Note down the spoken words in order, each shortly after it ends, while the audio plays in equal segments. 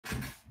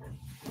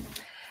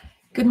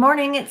Good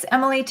morning. It's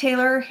Emily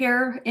Taylor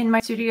here in my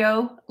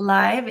studio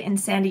live in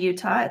Sandy,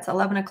 Utah. It's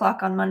 11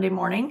 o'clock on Monday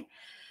morning.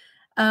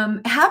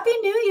 Happy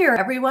New Year,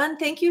 everyone.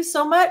 Thank you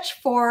so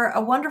much for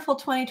a wonderful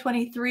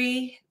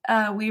 2023.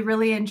 We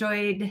really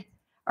enjoyed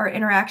our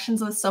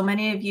interactions with so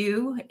many of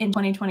you in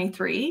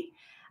 2023.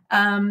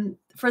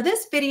 For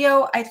this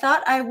video, I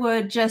thought I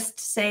would just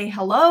say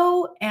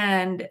hello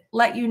and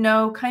let you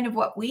know kind of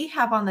what we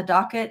have on the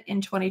docket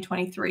in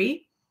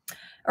 2023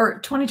 or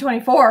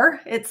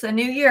 2024. It's a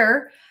new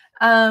year.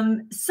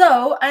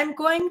 So I've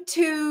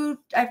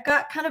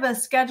got kind of a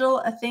schedule,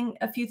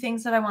 a few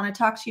things that I want to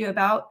talk to you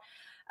about.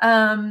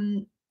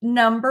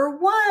 Number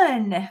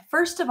one,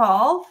 first of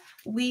all,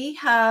 we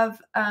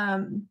have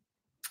a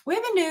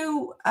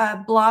new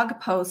blog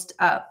post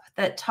up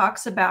that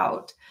talks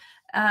about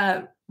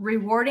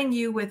rewarding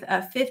you with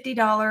a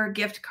 $50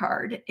 gift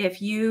card if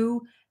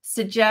you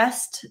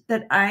suggest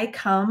that I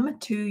come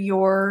to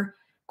your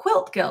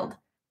quilt guild.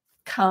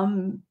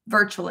 Come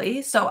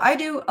virtually. So I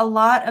do a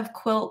lot of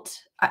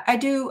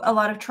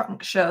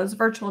trunk shows,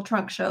 virtual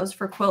trunk shows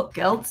for quilt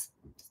guilds.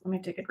 Let me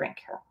take a drink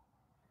here.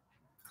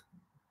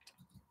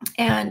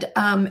 And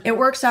it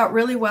works out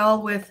really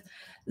well with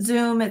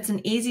Zoom. It's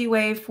an easy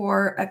way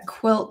for a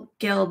quilt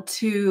guild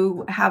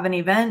to have an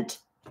event.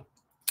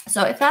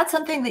 So if that's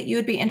something that you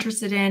would be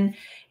interested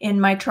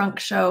in my trunk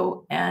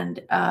show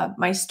and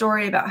my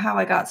story about how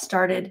I got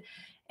started,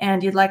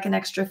 and you'd like an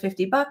extra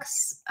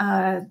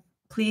 $50,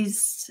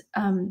 please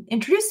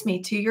introduce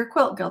me to your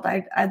quilt guild.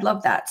 I'd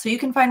love that. So you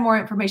can find more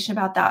information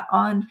about that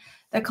on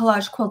the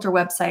Collage Quilter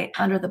website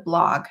under the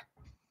blog.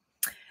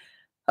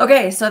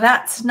 Okay, so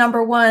that's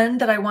number one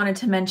that I wanted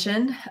to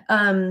mention.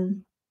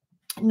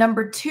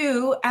 Number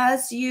two,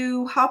 as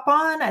you hop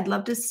on, I'd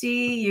love to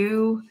see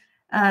you.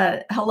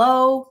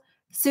 Hello,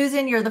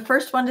 Susan, you're the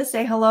first one to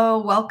say hello.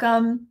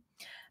 Welcome.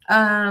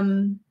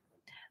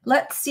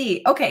 Let's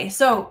see. Okay,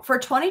 so for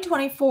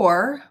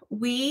 2024,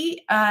 we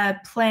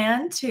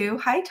plan to,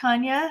 hi,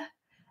 Tanya.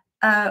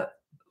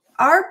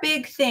 Our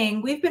big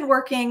thing, we've been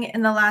working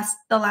in the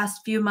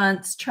last few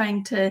months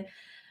trying to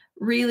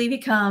really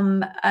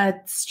become a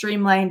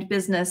streamlined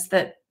business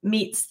that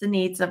meets the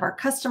needs of our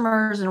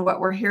customers and what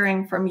we're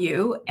hearing from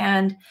you.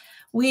 And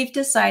we've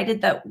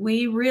decided that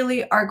we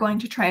really are going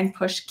to try and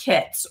push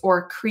kits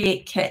or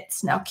create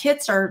kits. Now,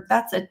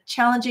 that's a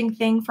challenging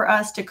thing for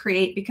us to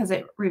create because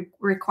it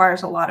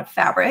requires a lot of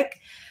fabric.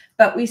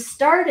 But we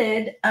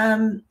started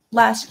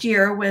last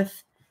year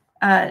with,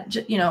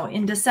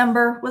 in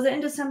December. Was it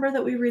in December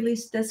that we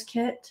released this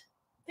kit?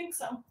 I think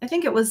so. I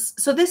think it was.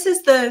 So this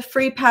is the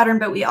free pattern,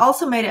 but we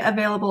also made it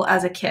available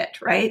as a kit,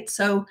 right?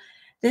 So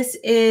this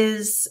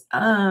is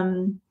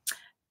kind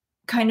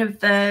of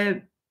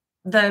the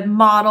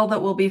model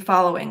that we'll be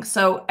following.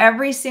 So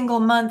every single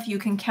month you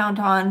can count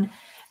on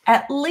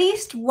at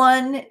least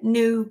one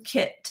new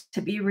kit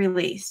to be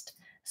released.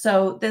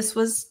 So this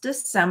was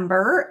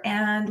December,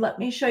 and let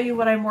me show you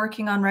what I'm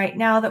working on right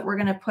now that we're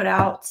going to put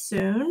out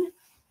soon.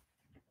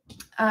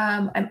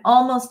 I'm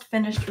almost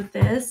finished with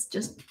this,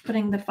 just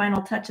putting the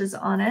final touches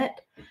on it.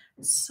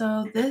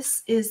 So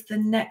this is the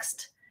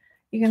next,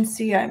 you can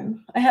see I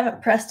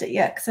haven't pressed it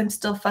yet because I'm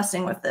still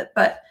fussing with it,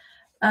 but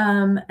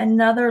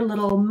another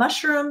little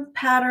mushroom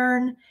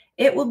pattern.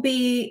 It will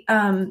be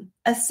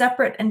a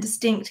separate and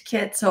distinct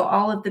kit. So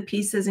all of the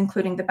pieces,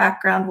 including the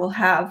background, will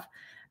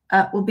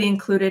be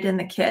included in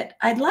the kit.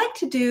 I'd like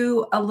to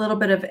do a little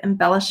bit of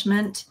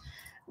embellishment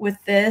with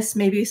this,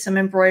 maybe some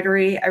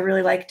embroidery. I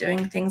really like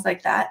doing things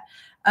like that.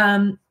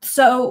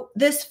 So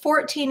this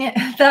 14,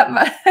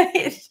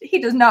 he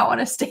does not want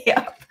to stay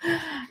up.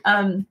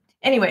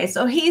 Anyway,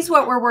 so he's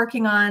what we're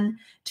working on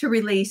to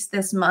release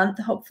this month.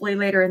 Hopefully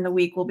later in the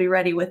week, we'll be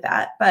ready with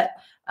that. But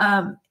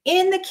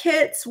in the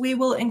kits, we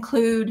will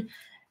include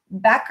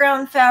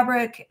background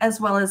fabric as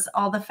well as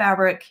all the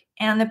fabric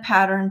and the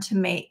pattern to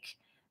make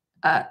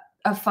a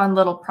fun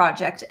little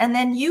project. And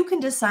then you can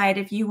decide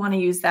if you want to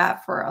use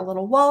that for a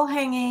little wall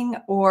hanging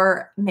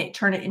or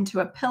turn it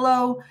into a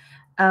pillow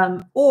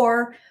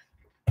or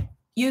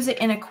use it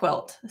in a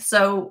quilt.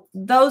 So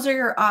those are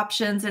your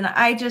options. And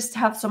I just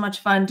have so much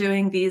fun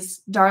doing these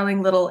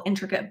darling little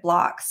intricate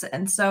blocks.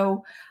 And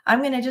so I'm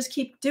going to just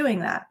keep doing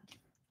that.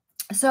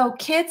 So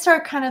kits are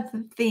kind of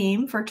the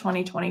theme for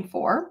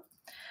 2024.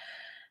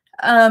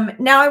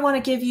 Now I want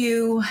to give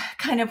you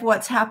kind of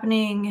what's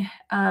happening,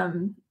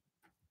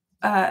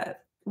 what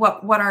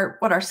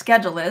our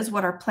schedule is,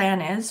 what our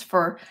plan is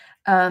for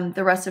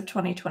the rest of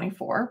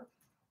 2024.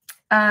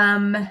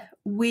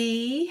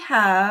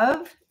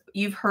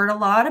 You've heard a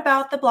lot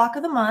about the block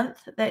of the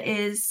month that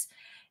is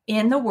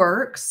in the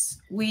works.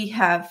 We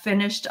have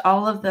finished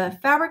all of the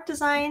fabric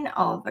design,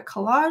 all of the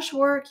collage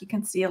work. You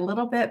can see a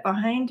little bit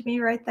behind me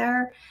right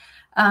there.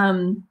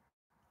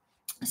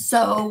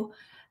 So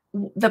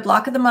the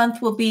block of the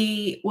month we'll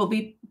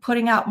be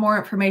putting out more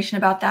information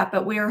about that,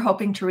 but we are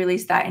hoping to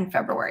release that in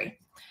February.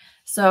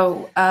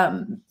 So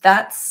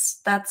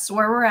that's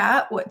where we're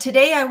at.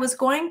 Today I was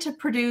going to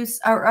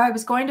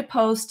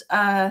post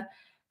a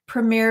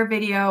premiere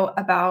video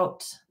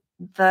about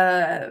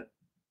the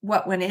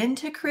what went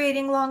into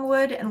creating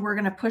Longwood, and we're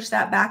going to push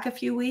that back a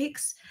few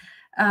weeks.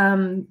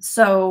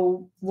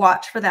 So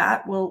watch for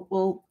that.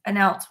 We'll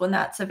announce when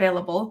that's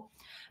available.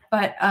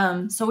 But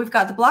so we've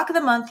got the block of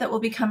the month that will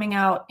be coming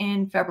out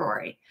in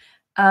February.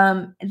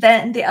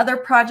 Then the other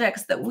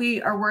projects that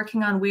we are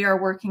working on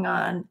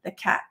the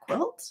cat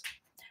quilt.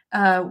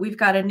 We've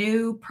got a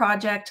new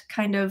project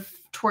kind of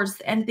towards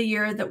the end of the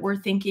year that we're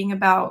thinking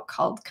about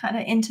called kind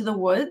of Into the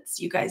Woods.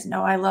 You guys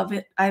know I love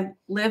it. I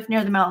live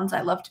near the mountains.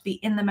 I love to be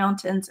in the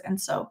mountains. And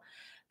so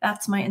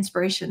that's my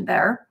inspiration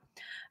there.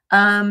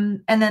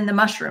 And then the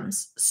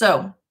mushrooms.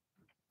 So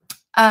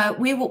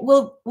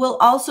we'll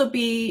also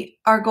be,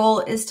 our goal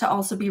is to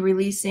also be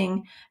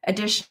releasing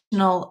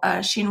additional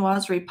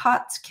chinoiserie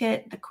pots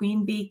kit, the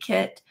queen bee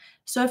kit.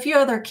 So a few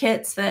other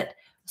kits that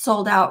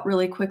sold out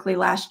really quickly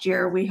last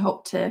year. We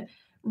hope to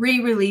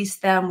re-release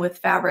them with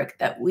fabric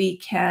that we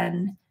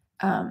can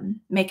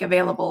make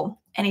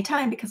available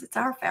anytime because it's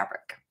our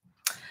fabric.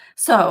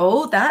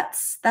 So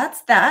that's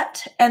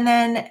that. And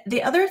then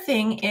the other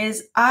thing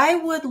is I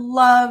would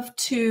love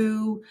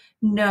to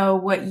know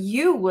what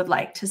you would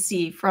like to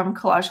see from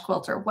Collage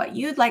Quilter, what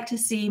you'd like to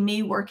see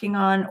me working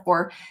on,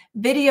 or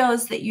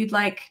videos that you'd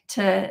like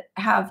to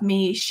have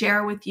me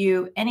share with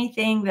you,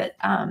 anything that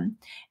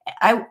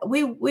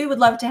we would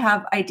love to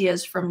have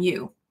ideas from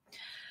you.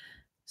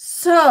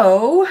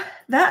 So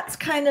that's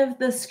kind of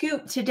the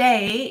scoop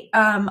today.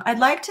 I'd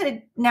like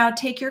to now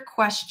take your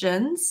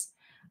questions.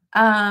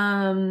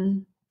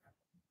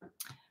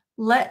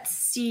 Let's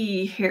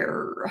see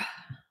here.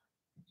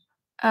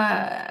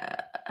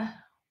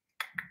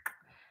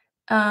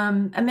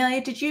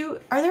 Amelia,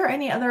 are there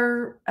any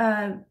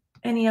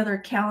other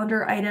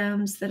calendar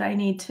items that I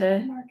need to?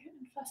 Market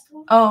and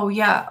festival. Oh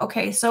yeah.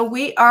 Okay. So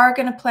we are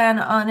going to plan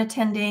on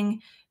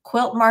attending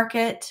Quilt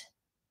Market,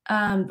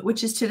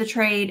 which is to the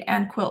trade,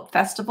 and Quilt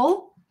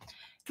Festival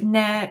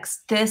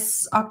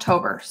this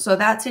October. So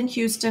that's in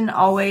Houston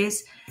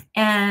always.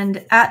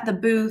 And at the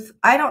booth,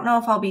 I don't know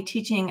if I'll be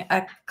teaching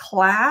a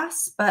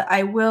class, but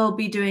I will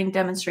be doing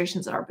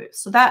demonstrations at our booth.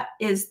 So that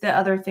is the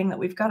other thing that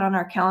we've got on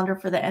our calendar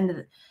for the end of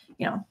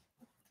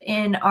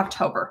in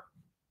October.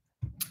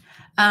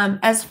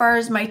 As far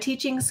as my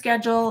teaching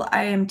schedule,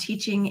 I am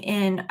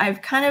teaching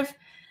I've kind of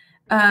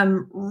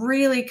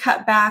really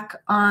cut back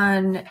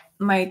on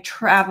my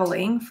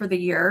traveling for the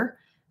year.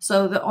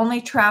 So the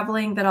only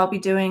traveling that I'll be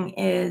doing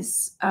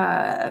is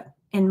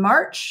in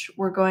March.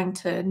 We're going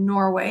to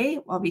Norway.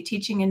 I'll be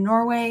teaching in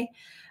Norway.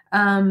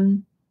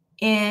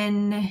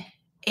 In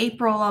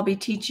April, I'll be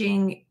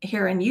teaching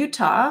here in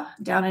Utah,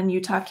 down in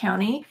Utah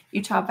County,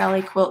 Utah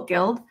Valley Quilt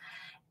Guild.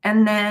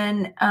 And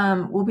then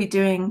we'll be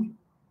doing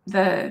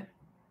the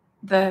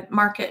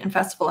market and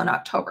festival in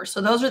October.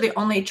 So those are the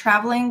only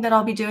traveling that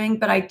I'll be doing.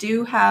 But I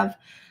do have,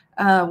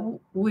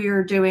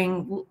 we're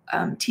doing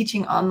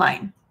teaching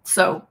online.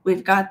 So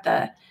we've got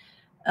the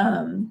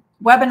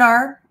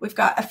webinar. We've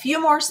got a few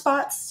more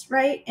spots,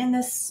 right, in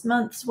this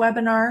month's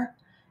webinar.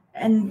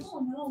 And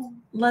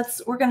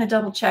we're going to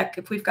double check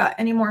if we've got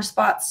any more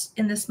spots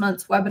in this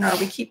month's webinar.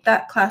 We keep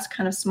that class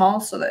kind of small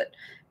so that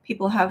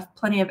people have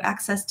plenty of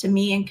access to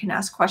me and can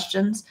ask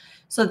questions.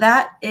 So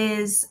that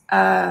is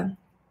my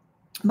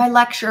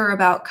lecture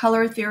about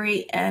color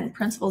theory and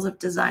principles of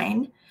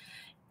design.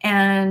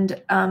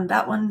 And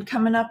that one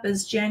coming up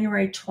is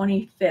January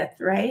 25th,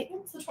 right?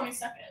 It's the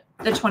 22nd.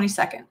 The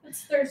 22nd.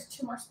 There's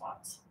 2 more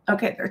spots.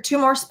 Okay, there are 2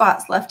 more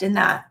spots left in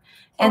that.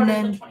 And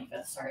then the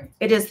 25th, sorry.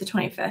 It is the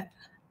 25th.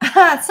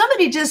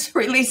 Somebody just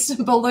released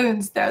some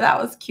balloons there.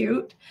 That was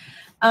cute.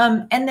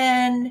 And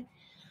then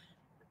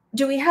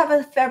do we have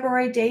a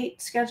February date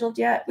scheduled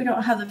yet? We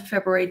don't have the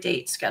February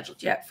date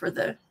scheduled yet for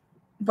the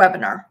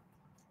webinar.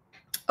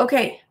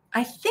 Okay,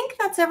 I think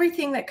that's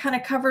everything that kind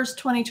of covers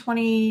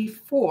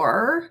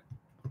 2024.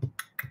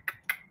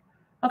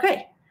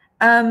 Okay,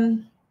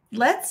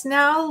 let's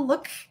now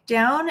look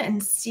down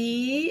and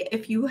see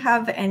if you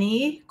have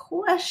any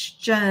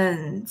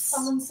questions.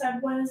 Someone said,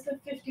 when is the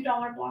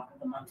 $50 block of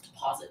the month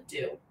deposit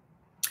due?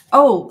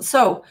 Oh,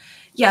 so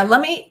yeah,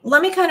 let me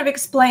kind of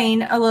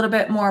explain a little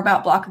bit more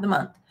about block of the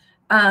month.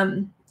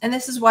 And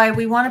this is why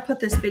we want to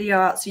put this video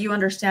out so you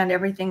understand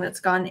everything that's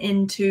gone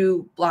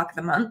into block of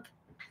the month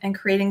and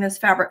creating this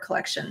fabric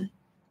collection.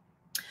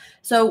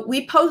 So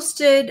we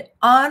posted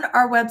on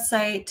our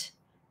website,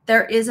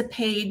 there is a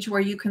page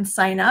where you can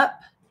sign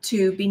up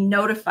to be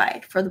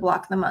notified for the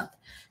block of the month.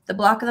 The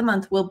block of the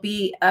month will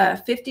be a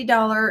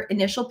 $50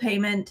 initial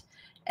payment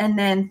and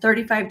then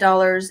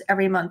 $35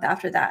 every month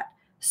after that.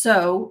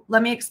 So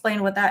let me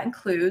explain what that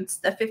includes.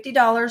 The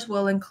 $50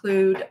 will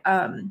include,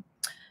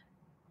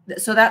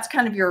 so that's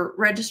kind of your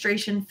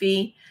registration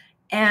fee,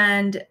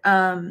 and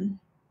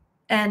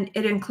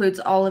it includes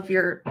all of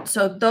your,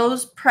 so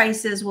those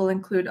prices will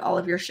include all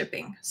of your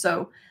shipping.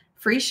 So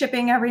free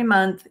shipping every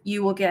month.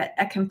 You will get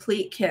a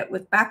complete kit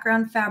with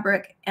background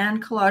fabric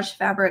and collage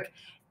fabric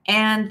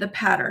and the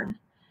pattern.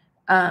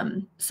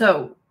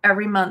 So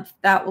every month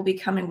that will be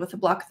coming with the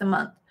block of the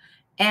month.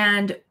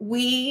 And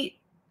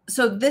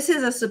so this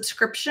is a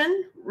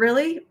subscription,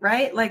 really,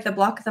 right? Like the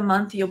block of the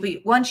month,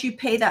 once you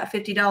pay that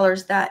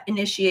 $50, that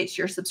initiates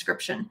your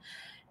subscription.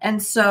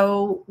 And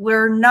so we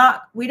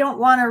don't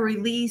want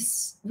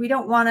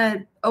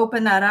to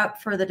open that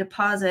up for the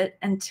deposit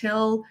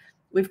until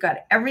we've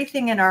got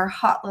everything in our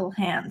hot little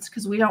hands,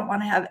 because we don't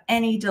want to have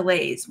any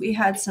delays. We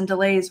had some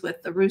delays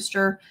with the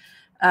rooster,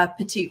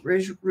 petite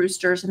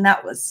roosters, and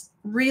that was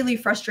really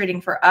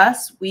frustrating for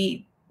us.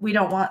 We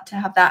don't want to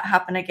have that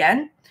happen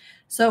again.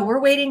 So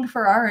we're waiting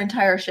for our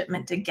entire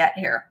shipment to get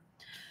here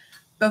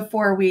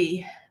before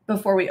we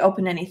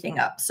open anything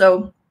up.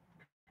 So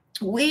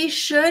we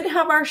should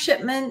have our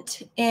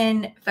shipment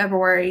in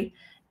February,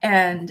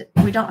 and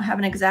we don't have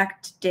an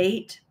exact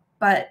date,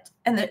 but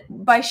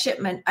by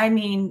shipment, I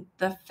mean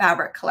the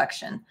fabric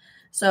collection.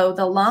 So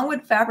the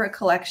Longwood fabric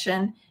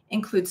collection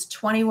includes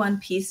 21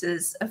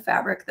 pieces of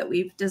fabric that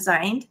we've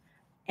designed.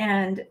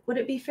 And would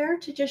it be fair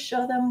to just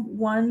show them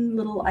one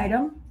little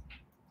item?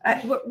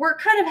 We're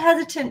kind of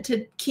hesitant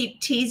to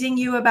keep teasing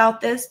you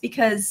about this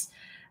because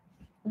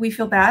we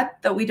feel bad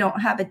that we don't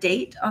have a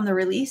date on the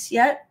release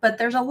yet, but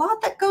there's a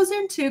lot that goes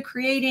into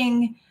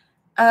creating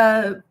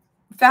a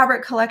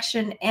fabric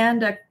collection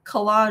and a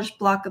collage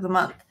block of the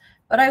month.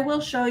 But I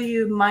will show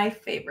you my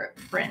favorite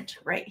print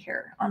right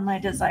here on my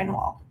design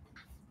wall.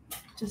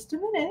 Just a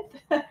minute.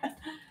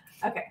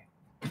 Okay,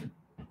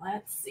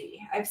 let's see.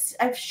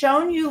 I've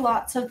shown you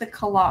lots of the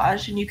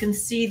collage, and you can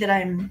see that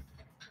I'm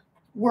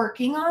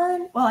working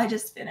on, well, I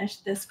just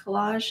finished this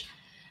collage.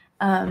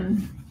 All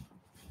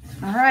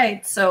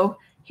right, so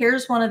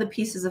here's one of the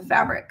pieces of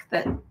fabric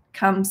that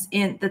comes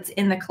in, that's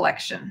in the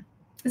collection.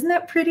 Isn't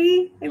that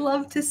pretty? I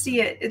love to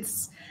see it.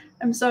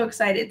 I'm so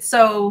excited.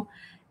 So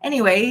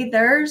anyway,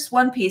 there's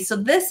one piece. So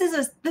this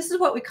is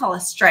what we call a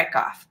strike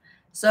off.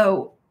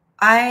 So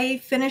we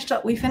finished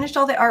all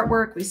the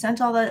artwork. We sent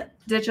all the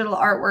digital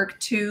artwork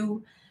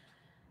to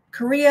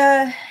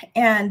Korea,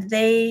 and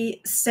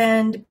they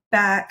send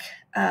back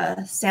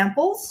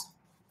samples,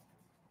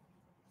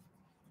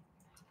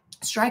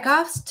 strike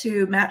offs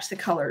to match the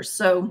colors.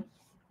 So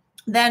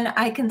then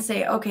I can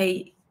say,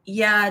 okay,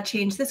 yeah,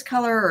 change this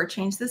color or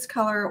change this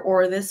color,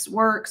 or this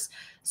works.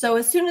 So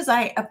as soon as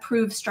I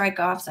approve strike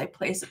offs, I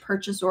place a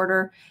purchase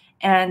order,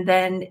 and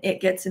then it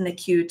gets in the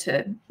queue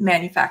to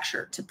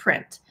manufacture, to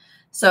print.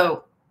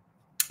 So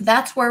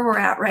that's where we're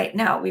at right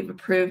now. We've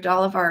approved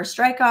all of our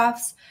strike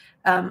offs.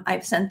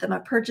 I've sent them a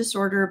purchase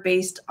order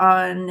based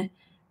on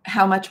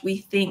how much we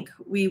think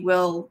we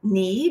will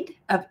need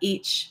of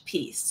each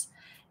piece.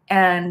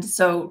 And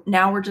so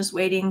now we're just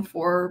waiting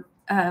for,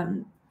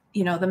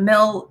 the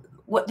mill.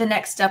 What the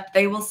next step,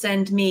 they will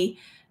send me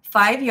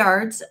 5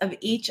 yards of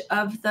each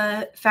of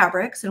the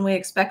fabrics, and we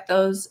expect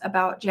those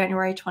about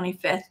January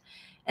 25th.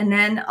 And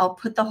then I'll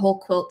put the whole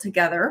quilt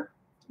together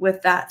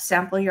with that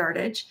sample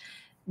yardage.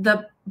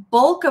 The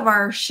bulk of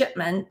our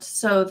shipment,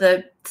 so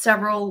the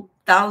several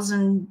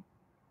thousands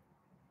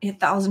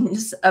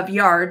of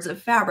yards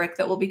of fabric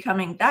that will be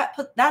coming,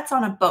 that's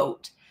on a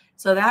boat.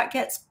 So that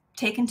gets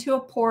taken to a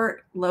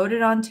port,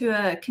 loaded onto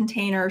a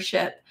container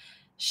ship,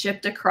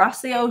 shipped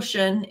across the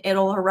ocean.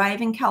 It'll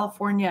arrive in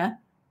California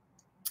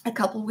a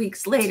couple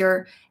weeks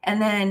later,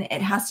 and then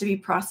it has to be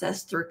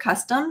processed through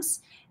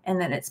customs, and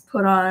then it's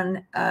put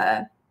on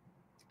a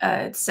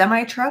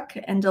semi truck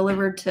and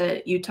delivered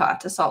to Utah,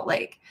 to Salt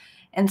Lake.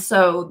 And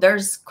so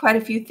there's quite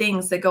a few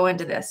things that go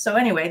into this. So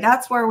anyway,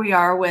 that's where we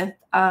are with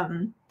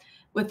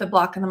the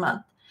block of the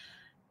month.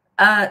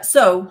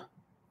 So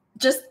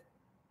just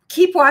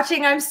keep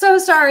watching. I'm so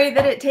sorry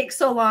that it takes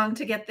so long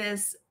to get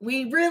this.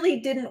 We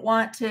really didn't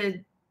want to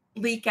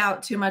leak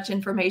out too much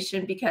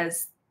information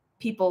because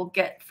people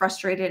get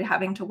frustrated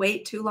having to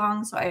wait too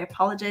long. So I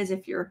apologize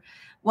if you're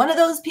one of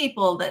those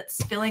people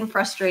that's feeling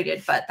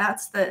frustrated, but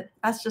that's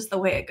just the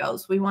way it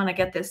goes. We want to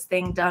get this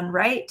thing done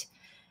right.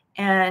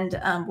 And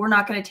we're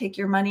not going to take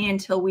your money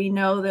until we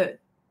know that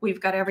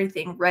we've got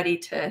everything ready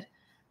to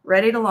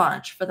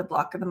launch for the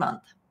block of the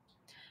month.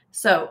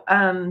 So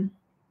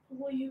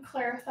will you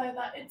clarify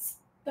that it's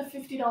the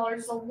 $50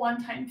 is a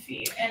one-time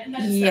fee and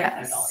then it's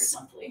yes. $35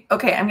 monthly?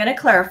 Okay, I'm going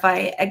to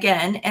clarify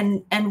again,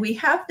 and we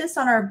have this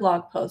on our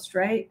blog post,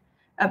 right,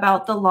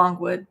 about the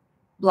Longwood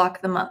block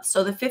of the month.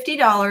 So the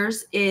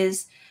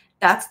 $50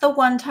 that's the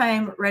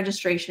one-time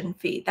registration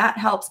fee. That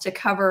helps to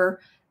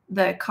cover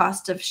the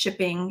cost of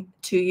shipping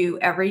to you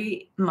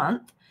every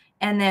month.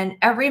 And then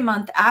every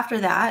month after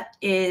that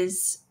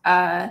is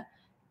a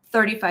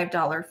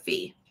 $35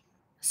 fee.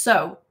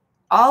 So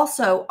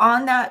also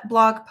on that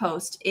blog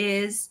post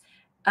is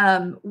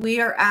we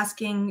are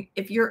asking,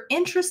 if you're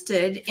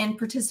interested in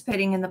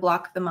participating in the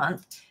block of the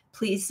month,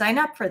 please sign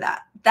up for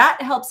that.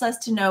 That helps us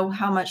to know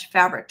how much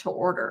fabric to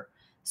order.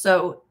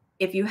 So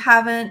if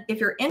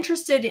you're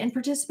interested in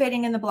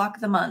participating in the block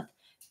of the month,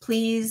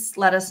 please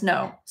let us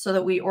know so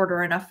that we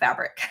order enough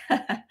fabric.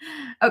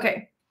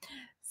 Okay.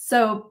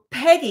 So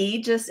Peggy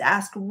just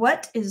asked,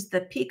 what is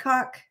the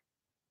peacock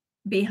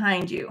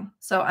behind you?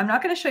 So I'm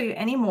not going to show you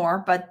any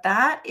more, but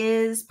that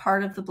is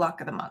part of the block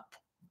of the month.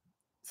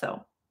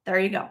 So there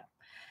you go.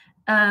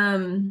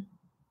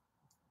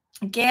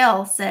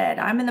 Gail said,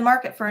 I'm in the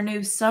market for a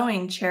new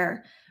sewing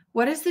chair.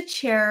 What is the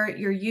chair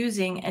you're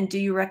using and do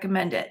you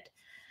recommend it?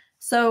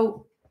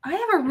 So I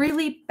have a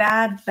really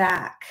bad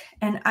back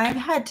and I've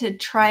had to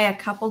try a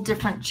couple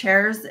different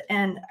chairs,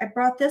 and I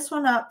brought this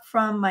one up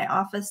from my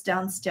office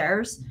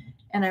downstairs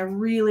and I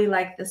really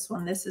like this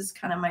one. This is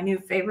kind of my new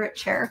favorite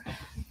chair.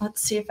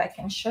 Let's see if I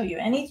can show you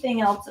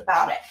anything else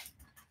about it.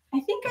 I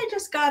think I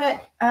just got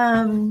it.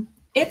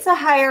 It's a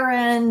higher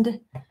end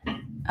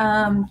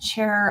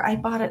chair. I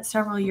bought it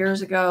several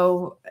years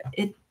ago.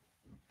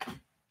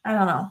 I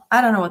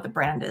don't know what the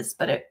brand is,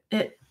 but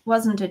it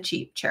wasn't a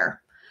cheap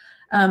chair.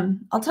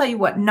 I'll tell you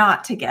what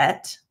not to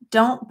get.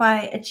 Don't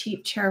buy a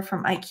cheap chair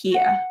from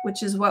IKEA,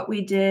 which is what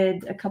we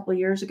did a couple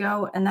years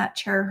ago, and that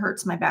chair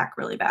hurts my back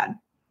really bad.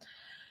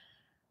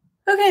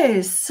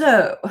 Okay,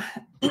 so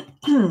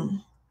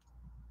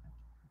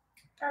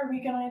Are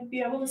we going to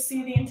be able to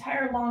see the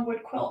entire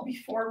Longwood quilt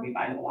before we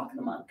buy the block of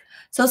the month?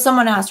 So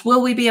someone asked,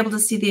 will we be able to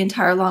see the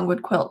entire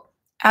Longwood quilt?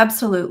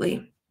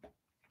 Absolutely.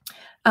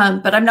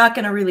 But I'm not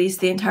going to release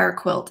the entire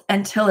quilt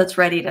until it's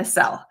ready to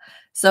sell.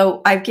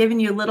 So I've given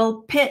you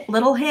little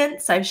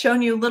hints. I've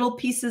shown you little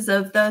pieces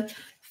of the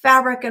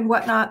fabric and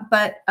whatnot.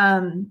 But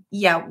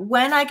yeah,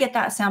 when I get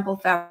that sample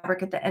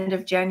fabric at the end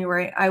of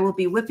January, I will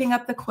be whipping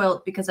up the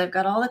quilt because I've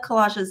got all the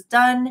collages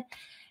done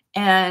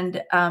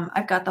and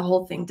I've got the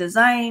whole thing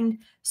designed.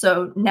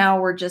 So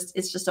now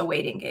it's just a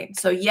waiting game.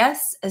 So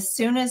yes, as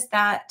soon as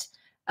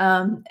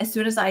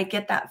I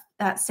get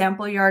that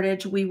sample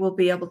yardage, we will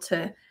be able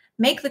to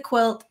make the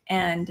quilt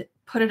and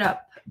put it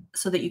up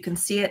so that you can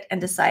see it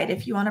and decide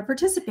if you want to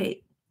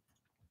participate.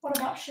 What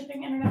about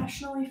shipping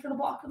internationally for the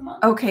block of the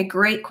month? Okay,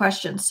 great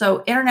question.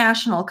 So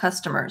international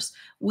customers,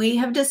 we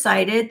have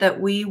decided that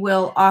we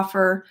will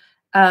offer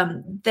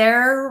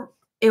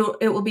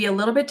it will be a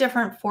little bit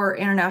different for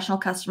international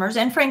customers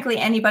and frankly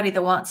anybody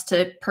that wants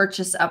to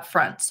purchase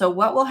upfront. So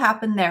what will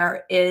happen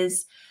there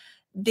is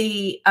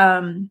there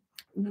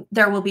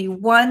will be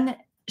one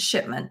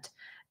shipment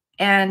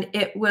and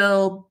it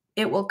will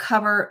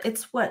cover,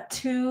 it's what,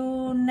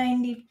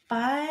 $295,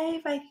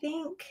 I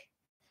think.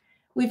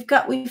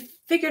 We've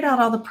figured out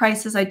all the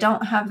prices. I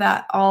don't have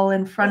that all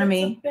in front of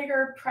me. It's a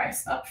bigger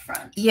price up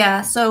front.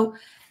 Yeah, so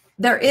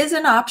there is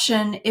an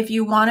option if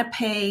you want to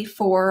pay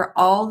for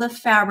all the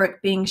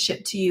fabric being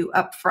shipped to you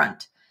up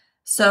front.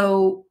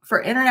 So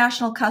for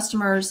international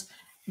customers,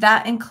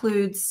 that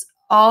includes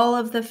all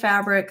of the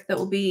fabric that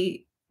will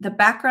be the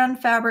background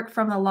fabric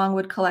from the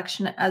Longwood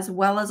collection, as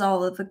well as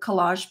all of the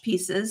collage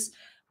pieces,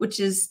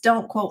 which is,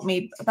 don't quote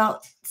me,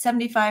 about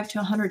 75 to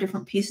 100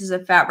 different pieces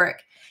of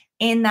fabric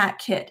in that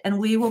kit. And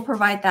we will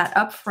provide that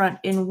up front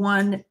in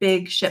one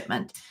big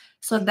shipment.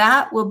 So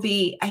that will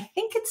be, I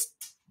think it's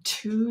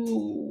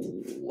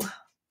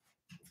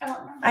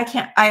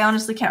I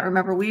honestly can't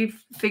remember.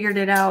 We've figured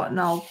it out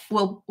and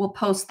we'll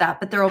post that,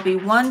 but there will be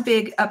one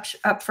big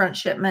upfront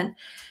shipment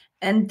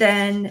and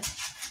then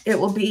it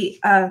will be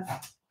a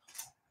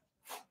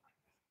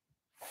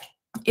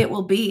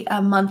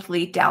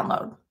monthly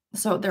download.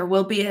 So there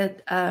will be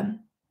a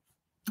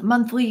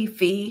monthly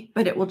fee,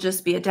 but it will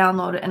just be a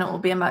download and it will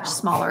be a much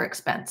smaller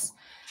expense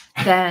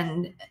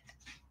than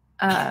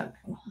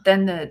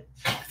the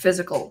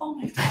physical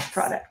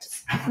product.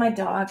 My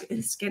dog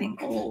is getting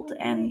old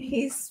and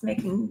he's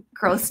making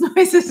gross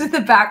noises in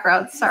the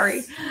background.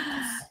 Sorry.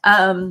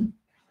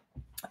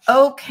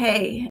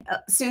 Okay.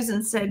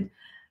 Susan said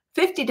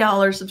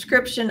 $50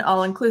 subscription,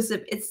 all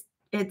inclusive. It's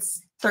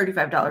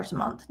 $35 a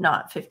month,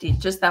 not $50.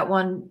 Just that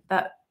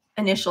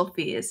initial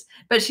fee is.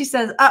 But she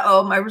says,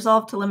 uh-oh, my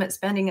resolve to limit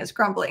spending is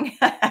crumbling.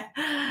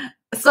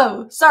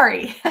 So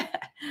sorry.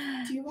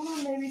 Do you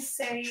want to maybe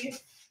say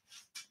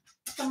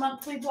the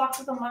monthly block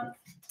of the month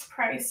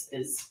price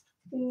is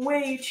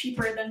way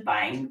cheaper than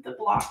buying the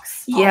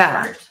blocks?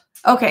 Yeah.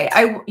 Okay.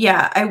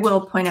 I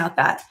will point out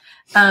that.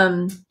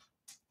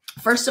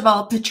 First of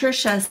all,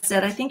 Patricia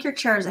said, I think your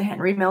chair is a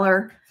Henry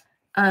Miller.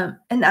 And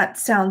that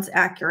sounds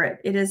accurate.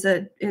 It is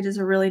a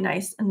really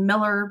nice, and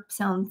Miller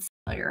sounds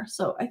familiar.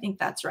 So I think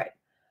that's right.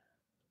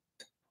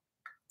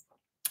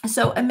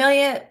 So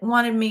Amelia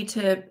wanted me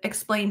to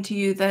explain to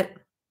you that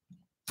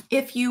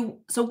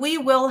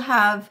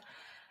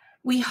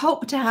we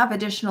hope to have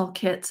additional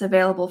kits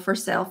available for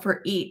sale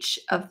for each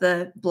of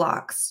the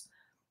blocks.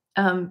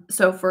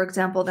 So for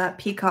example, that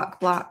peacock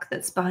block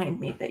that's behind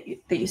me that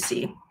you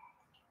see,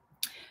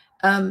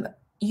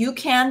 you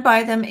can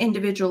buy them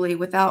individually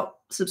without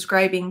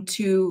subscribing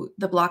to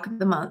the block of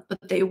the month, but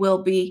it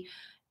will be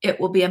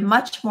a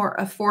much more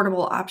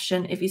affordable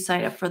option if you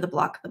sign up for the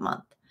block of the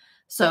month.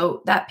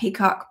 So that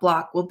peacock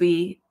block will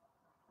be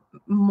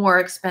more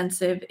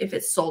expensive if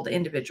it's sold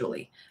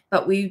individually,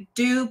 but we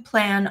do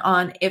plan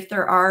on, if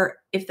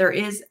there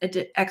is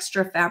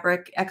extra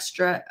fabric,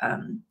 extra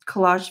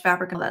collage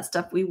fabric and all that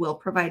stuff, we will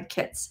provide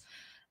kits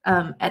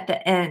at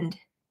the end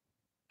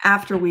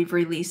after we've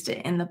released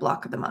it in the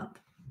block of the month.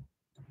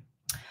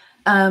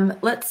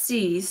 Let's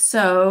see.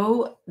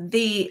 So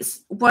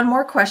one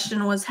more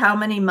question was, how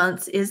many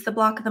months is the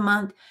block of the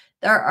month?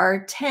 There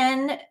are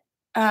 10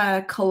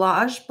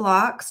 collage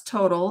blocks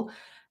total.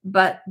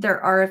 but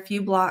there are a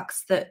few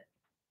blocks that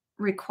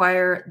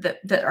require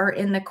that are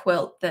in the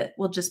quilt that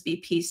will just be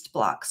pieced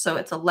blocks. So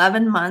it's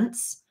 11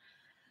 months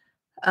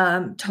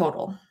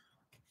total.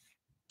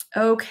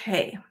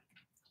 Okay,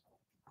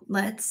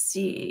 let's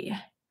see.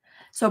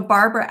 So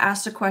Barbara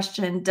asked a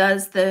question,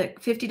 does the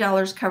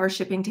 $50 cover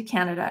shipping to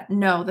Canada?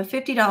 No, the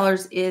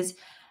 $50 is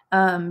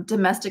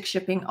domestic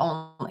shipping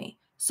only.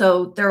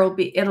 So it'll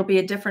be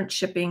a different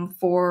shipping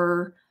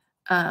for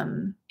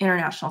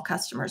international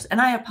customers.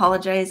 And I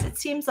apologize. It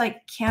seems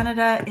like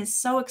Canada is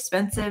so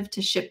expensive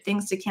to ship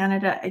things to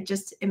Canada.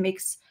 It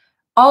makes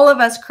all of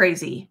us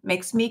crazy,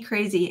 makes me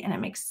crazy, and it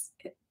makes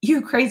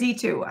you crazy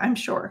too, I'm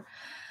sure.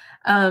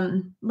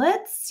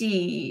 Let's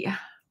see.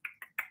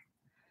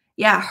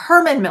 Yeah,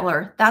 Herman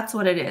Miller. That's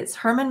what it is.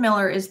 Herman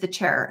Miller is the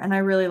chair, and I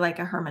really like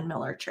a Herman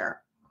Miller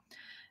chair.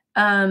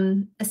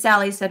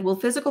 Sally said, will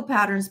physical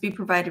patterns be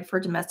provided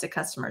for domestic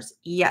customers?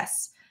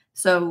 Yes.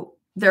 So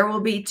there will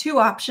be two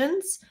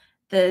options.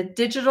 The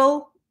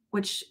digital,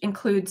 which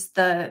includes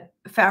the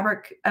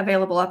fabric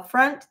available up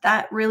front,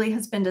 that really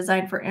has been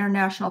designed for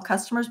international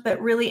customers, but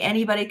really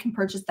anybody can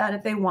purchase that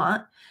if they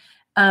want.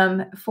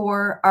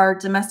 For our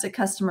domestic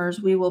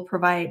customers, we will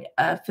provide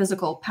a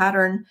physical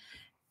pattern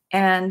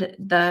and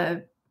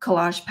the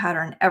collage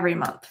pattern every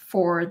month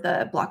for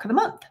the block of the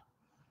month.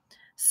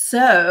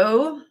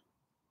 So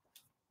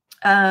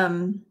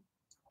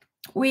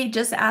we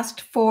just asked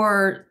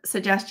for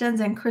suggestions,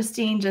 and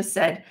Christine just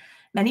said,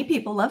 many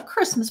people love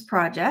Christmas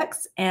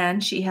projects,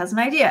 and she has an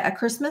idea, a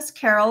Christmas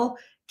Carol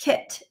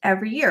kit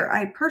every year.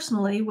 I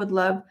personally would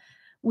love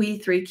We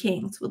Three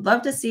Kings, would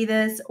love to see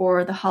this,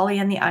 or the Holly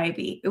and the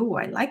Ivy. Ooh,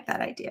 I like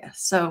that idea.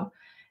 So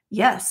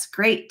yes,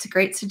 great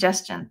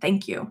suggestion.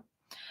 Thank you.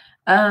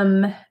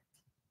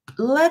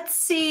 Let's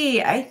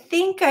see. I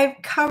think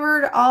I've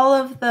covered all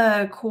of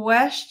the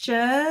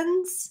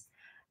questions.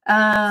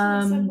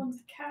 When's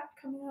the cat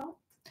coming out?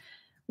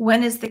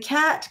 When is the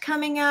cat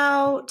coming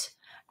out?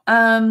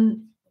 The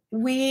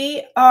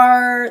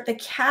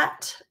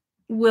cat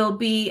will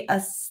be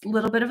a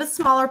little bit of a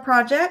smaller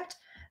project,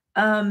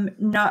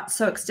 not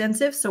so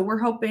extensive. So we're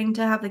hoping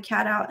to have the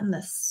cat out in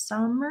the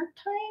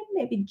summertime,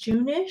 maybe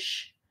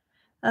June-ish.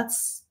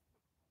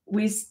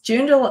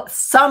 June to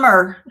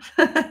summer,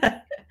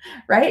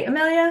 right,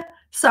 Amelia?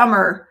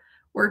 Summer.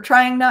 We're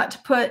trying not to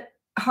put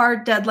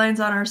hard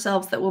deadlines on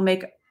ourselves that will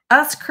make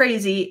us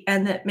crazy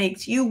and that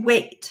makes you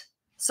wait.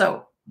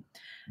 So,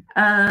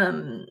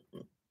 Tanya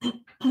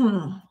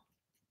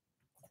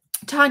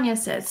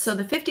says, so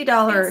the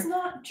 $50. It's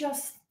not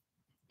just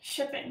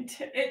shipping.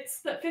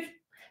 It's the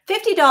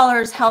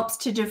 $50 helps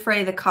to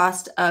defray the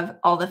cost of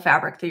all the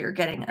fabric that you're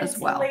getting as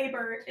well. It's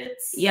labor.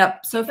 It's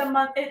So the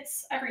month.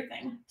 It's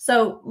everything.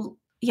 So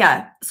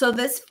yeah. So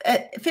this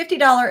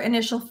 $50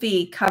 initial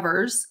fee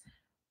covers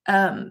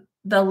the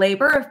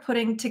labor of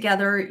putting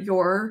together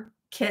your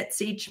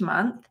kits each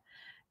month.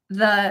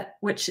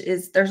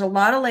 There's a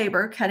lot of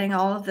labor cutting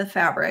all of the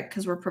fabric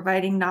because we're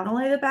providing not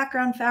only the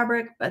background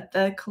fabric, but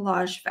the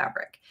collage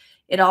fabric.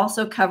 It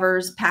also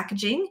covers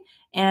packaging.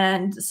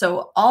 And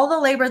so all the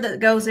labor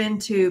that goes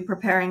into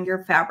preparing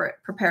your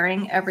fabric,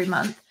 preparing every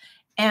month.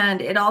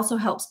 And it also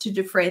helps to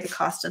defray the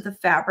cost of the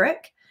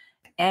fabric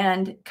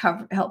and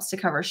helps to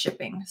cover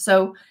shipping.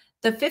 So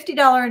the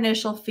 $50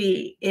 initial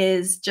fee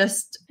is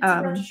just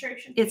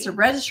it's a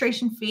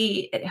registration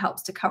fee. It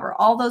helps to cover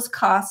all those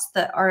costs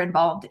that are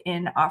involved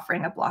in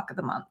offering a block of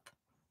the month.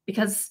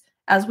 Because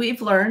as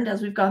we've learned,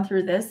 as we've gone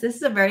through this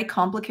is a very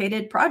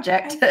complicated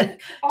project to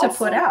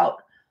put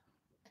out.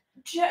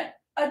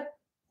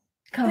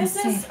 Come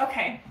say.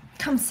 Okay.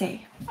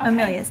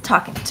 Amelia's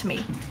talking to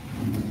me.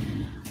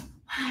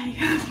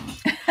 Hi.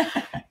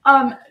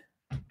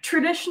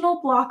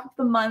 Traditional block of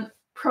the month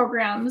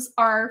programs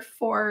are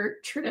for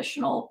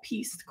traditional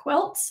pieced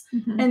quilts,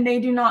 and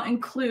they do not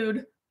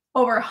include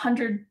over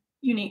 100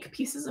 unique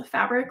pieces of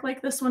fabric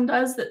like this one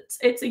does.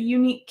 It's a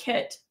unique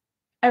kit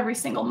every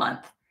single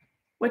month,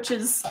 which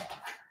is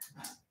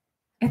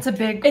it's a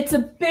big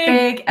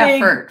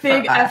effort.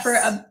 Big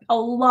effort. A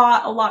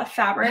lot of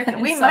fabric.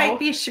 We might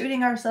be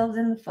shooting ourselves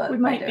in the foot. We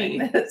might be.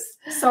 This.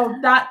 So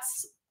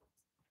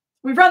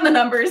we've run the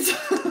numbers.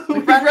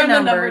 We've run the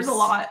numbers a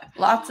lot.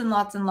 Lots and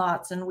lots and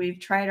lots. And we've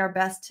tried our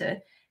best to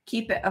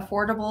keep it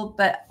affordable.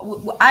 But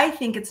I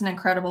think it's an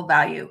incredible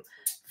value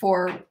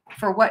for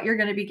what you're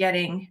going to be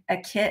getting,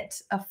 a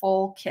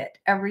full kit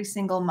every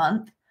single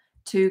month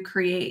to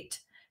create.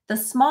 The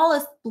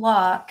smallest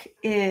block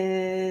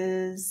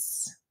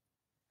is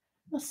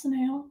the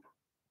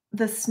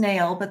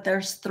snail, but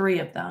there's 3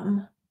 of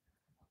them.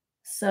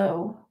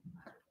 So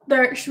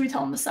should we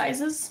tell them the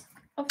sizes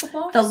of the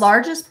blocks? The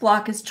largest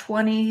block is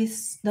 20.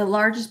 The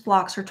largest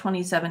blocks are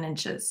 27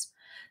 inches.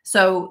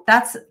 So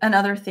that's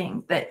another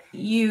thing that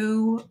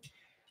you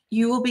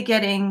will be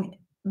getting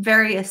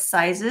various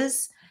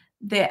sizes.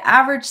 The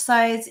average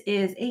size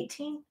is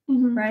 18,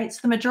 right? So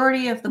the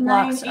majority of the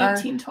blocks 9,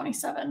 18,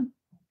 27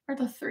 are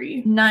the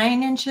 3.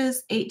 9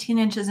 inches, 18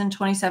 inches, and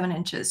 27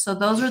 inches. So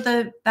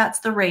that's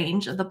the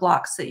range of the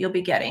blocks that you'll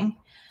be getting.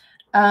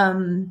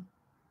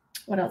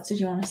 What else did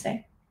you want to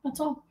say? That's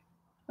all.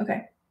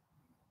 Okay.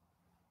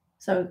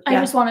 So I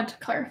just wanted to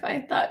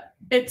clarify that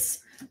it's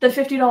the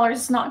 $50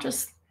 is not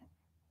just,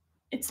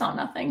 it's not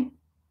nothing.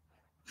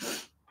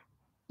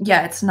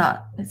 Yeah, it's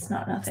not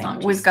nothing.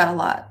 We've got a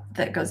lot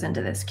that goes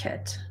into this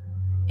kit,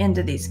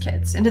 into these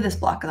kits, into this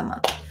block of the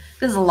month.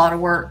 This is a lot of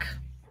work.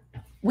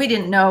 We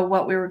didn't know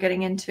what we were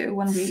getting into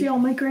when we see all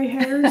my gray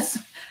hairs.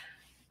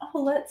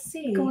 Oh, let's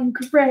see. Going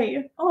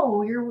gray.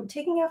 Oh, you're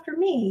taking after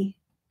me.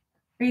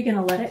 Are you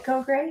gonna let it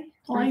go gray?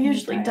 Well, I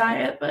usually dye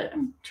it, but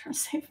I'm trying to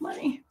save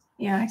money.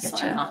 Yeah, I get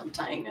so I'm not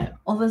dyeing it.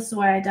 Well, this is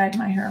why I dyed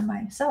my hair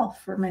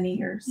myself for many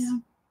years. Yeah.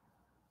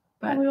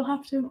 But we'll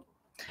have to.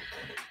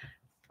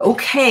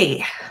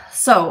 Okay,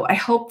 so I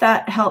hope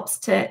that helps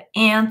to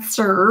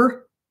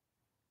answer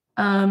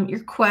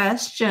your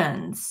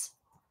questions.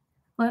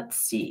 Let's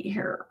see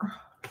here.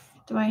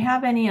 Do I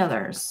have any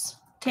others?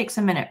 Takes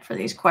a minute for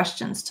these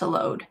questions to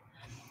load.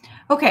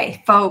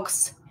 Okay,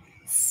 folks.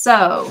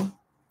 So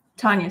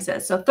Tanya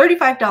says, so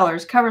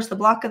 $35 covers the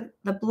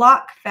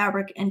block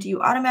fabric, and do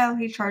you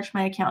automatically charge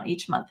my account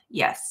each month?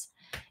 Yes.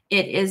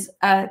 It is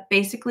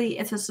basically,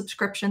 it's a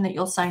subscription that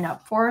you'll sign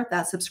up for.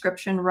 That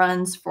subscription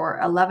runs for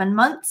 11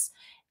 months,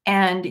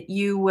 and it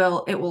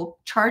will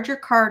charge your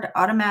card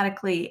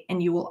automatically,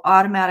 and you will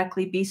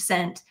automatically be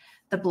sent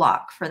the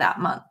block for that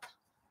month.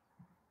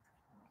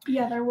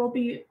 Yeah, there will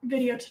be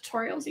video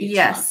tutorials each month.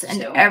 Yes,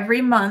 and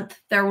every month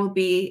there will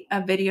be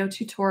a video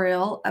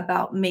tutorial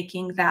about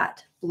making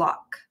that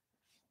block.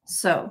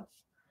 So,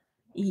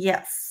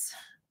 yes.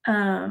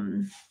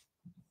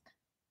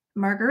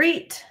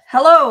 Marguerite,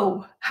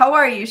 hello. How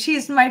are you?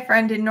 She's my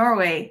friend in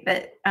Norway.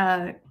 That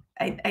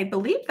I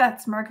believe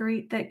that's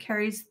Marguerite that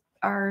carries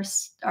our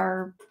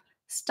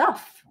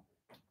stuff,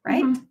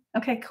 right? Mm-hmm.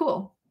 Okay,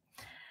 cool.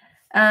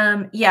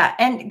 Yeah,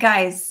 and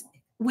guys,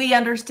 we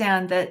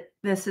understand that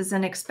this is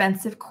an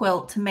expensive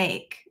quilt to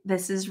make.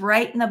 This is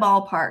right in the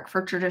ballpark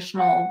for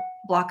traditional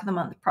block of the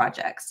month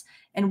projects.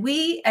 And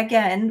we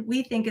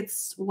think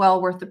it's well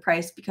worth the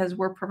price because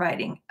we're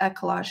providing a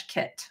collage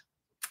kit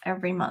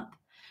every month.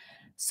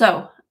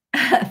 So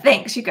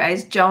thanks, you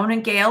guys. Joan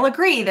and Gail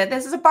agree that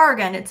this is a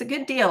bargain. It's a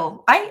good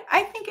deal.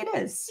 I think it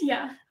is.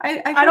 Yeah.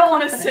 I don't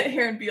want to sit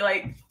here and be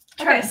like,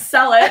 trying to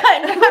sell it.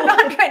 I'm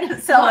not trying to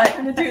sell it.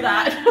 I'm going to do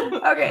that.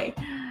 Okay.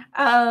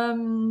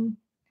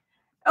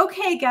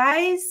 Okay,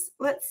 guys,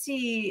 let's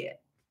see.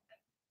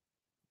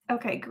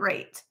 Okay,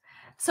 great.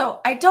 So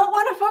I don't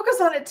want to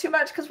focus on it too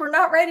much because we're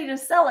not ready to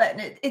sell it.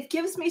 And it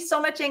gives me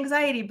so much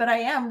anxiety, but I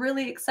am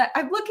really excited.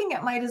 I'm looking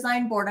at my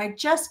design board. I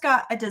just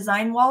got a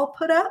design wall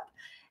put up,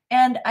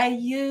 and I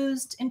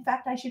used, in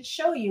fact, I should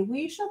show you. Will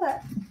you show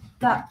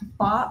that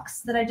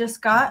box that I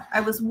just got?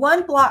 I was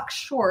one block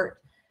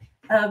short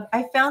of,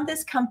 I found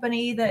this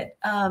company that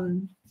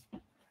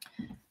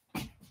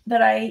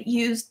I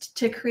used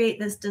to create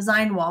this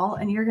design wall,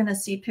 and you're going to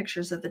see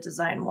pictures of the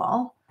design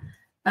wall.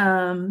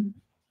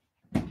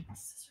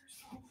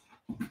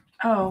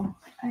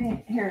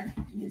 Here,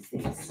 use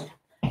these.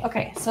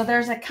 Okay, so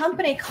there's a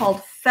company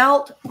called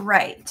Felt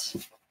Right.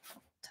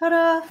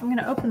 Ta-da! I'm going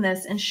to open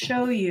this and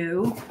show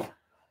you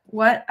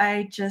what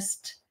I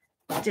just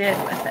did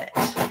with it.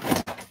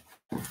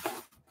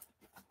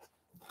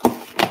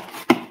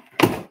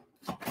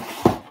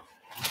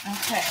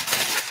 Okay.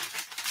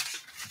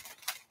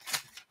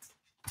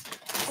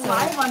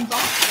 Live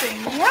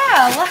unboxing.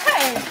 Yeah,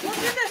 live. We'll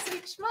do this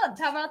each month.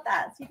 How about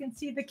that? So you can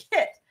see the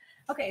kit.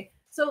 Okay,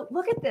 so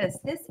look at this.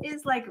 This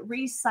is like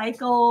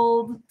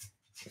recycled.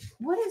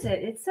 What is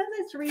it? It says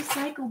it's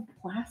recycled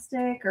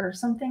plastic or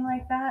something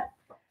like that.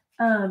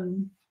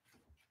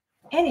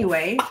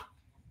 Anyway,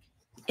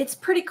 it's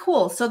pretty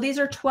cool. So these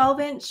are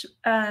 12-inch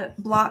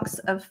blocks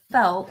of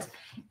felt,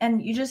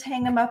 and you just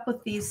hang them up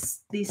with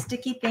these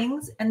sticky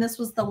things. And this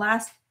was the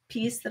last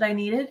piece that I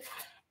needed,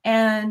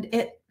 and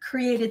it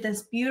created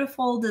this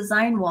beautiful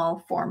design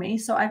wall for me.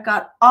 So I've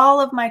got all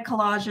of my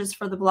collages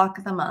for the block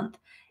of the month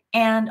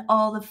and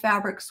all the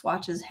fabric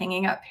swatches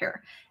hanging up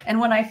here. And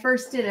when I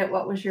first did it,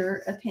 what was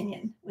your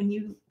opinion when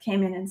you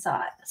came in and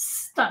saw it?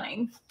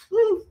 Stunning.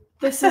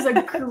 This is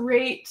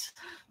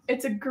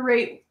it's a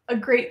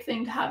great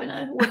thing to have in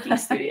a working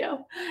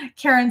studio.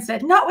 Karen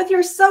said, not with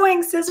your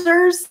sewing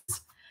scissors.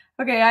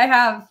 Okay, I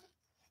have.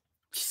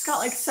 She's got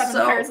like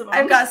 7 pairs of them.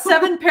 I've got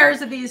 7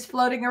 pairs of these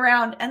floating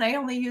around, and I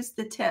only used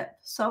the tip.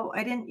 So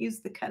I didn't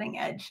use the cutting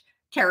edge,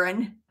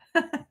 Karen.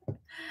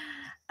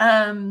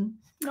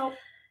 Nope.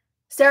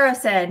 Sarah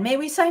said, may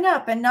we sign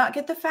up and not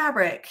get the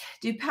fabric?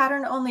 Do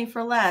pattern only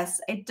for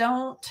less. I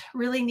don't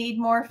really need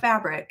more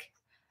fabric.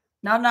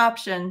 Not an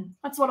option.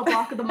 That's what a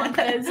block of the month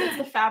is. It's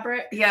the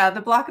fabric. Yeah,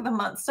 the block of the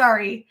month.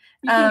 Sorry.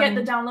 You can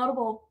get the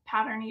downloadable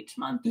pattern each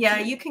month. Yeah,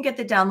 you can get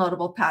the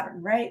downloadable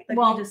pattern, right? Like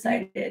we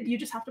decided. You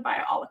just have to buy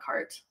it a la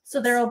carte. So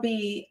there will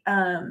be,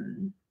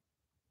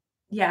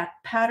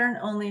 pattern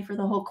only for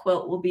the whole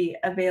quilt will be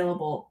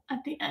available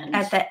at the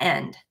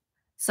end.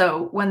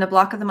 So when the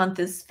block of the month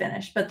is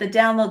finished, but the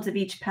downloads of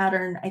each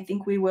pattern, I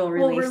think we will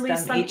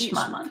release them each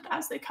month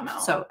as they come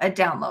out. So a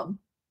download.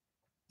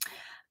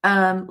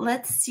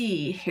 Let's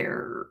see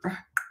here.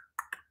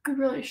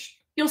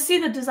 You'll see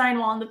the design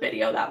wall in the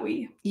video that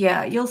we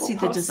you'll see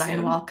the design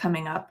soon. wall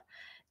coming up.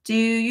 Do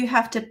you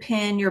have to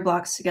pin your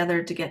blocks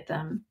together to get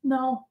them?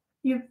 No.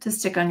 To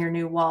stick on your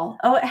new wall.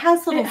 Oh, it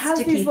has little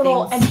sticky these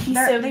little things.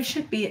 adhesive. They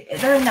should be.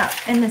 They're in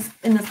this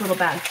little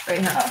bag right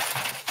here.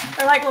 Oh,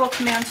 they're like little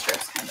command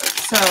strips, kind of.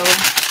 So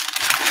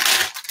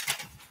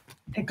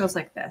it goes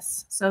like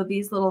this. So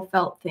these little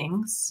felt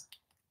things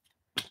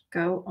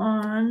go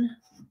on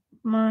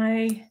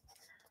my,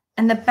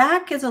 and the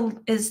back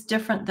is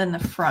different than the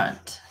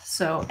front.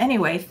 So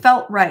anyway,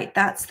 Felt Right.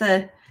 That's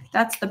the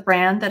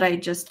brand that I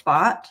just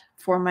bought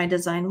for my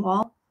design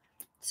wall.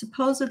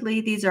 Supposedly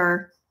these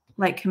are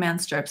like command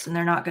strips and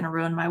they're not going to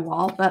ruin my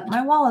wall, but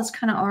my wall is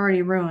kind of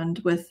already ruined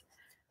with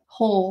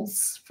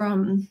holes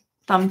from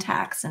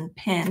thumbtacks and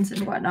pins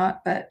and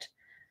whatnot. But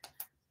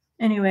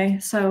anyway,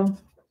 so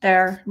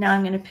there. Now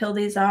I'm going to peel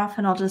these off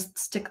and I'll just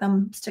stick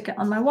it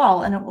on my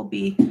wall, and it will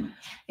be,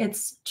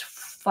 it's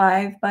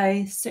 5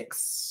 by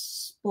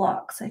 6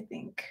 blocks, I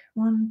think.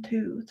 1,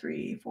 2,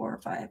 3, 4,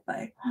 5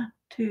 by 1,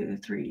 2,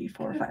 3,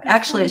 4, 5.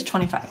 Actually, it's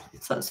 25.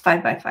 So it's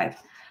 5 by 5.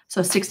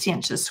 So 60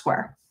 inches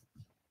square.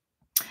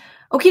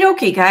 Okie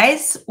dokie,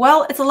 guys.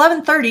 Well, it's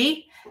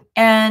 11:30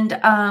 and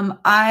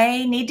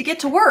I need to get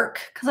to work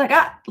because I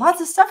got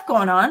lots of stuff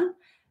going on.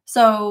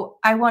 So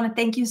I want to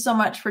thank you so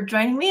much for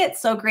joining me.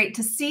 It's so great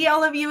to see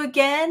all of you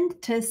again,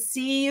 to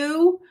see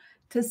you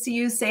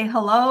say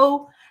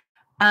hello.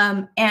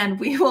 And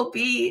we will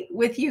be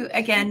with you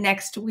again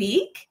next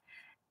week.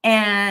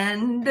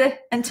 And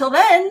until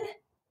then,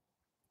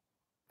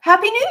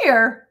 Happy New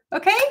Year.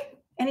 Okay.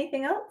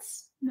 Anything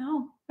else?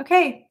 No.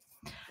 Okay.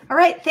 All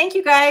right. Thank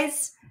you,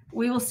 guys.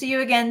 We will see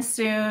you again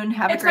soon.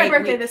 Have a great week. It's my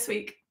birthday this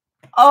week.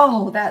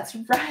 Oh, that's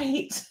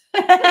right.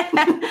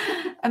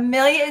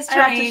 Amelia's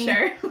turning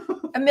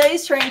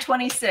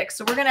 26.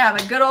 So we're going to have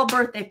a good old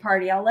birthday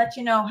party. I'll let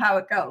you know how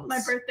it goes.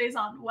 My birthday's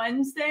on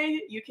Wednesday.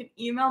 You can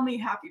email me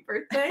happy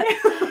birthday.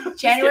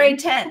 January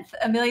 10th.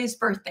 Amelia's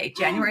birthday,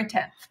 January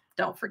 10th.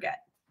 Don't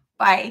forget.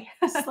 Bye.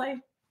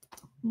 Slay.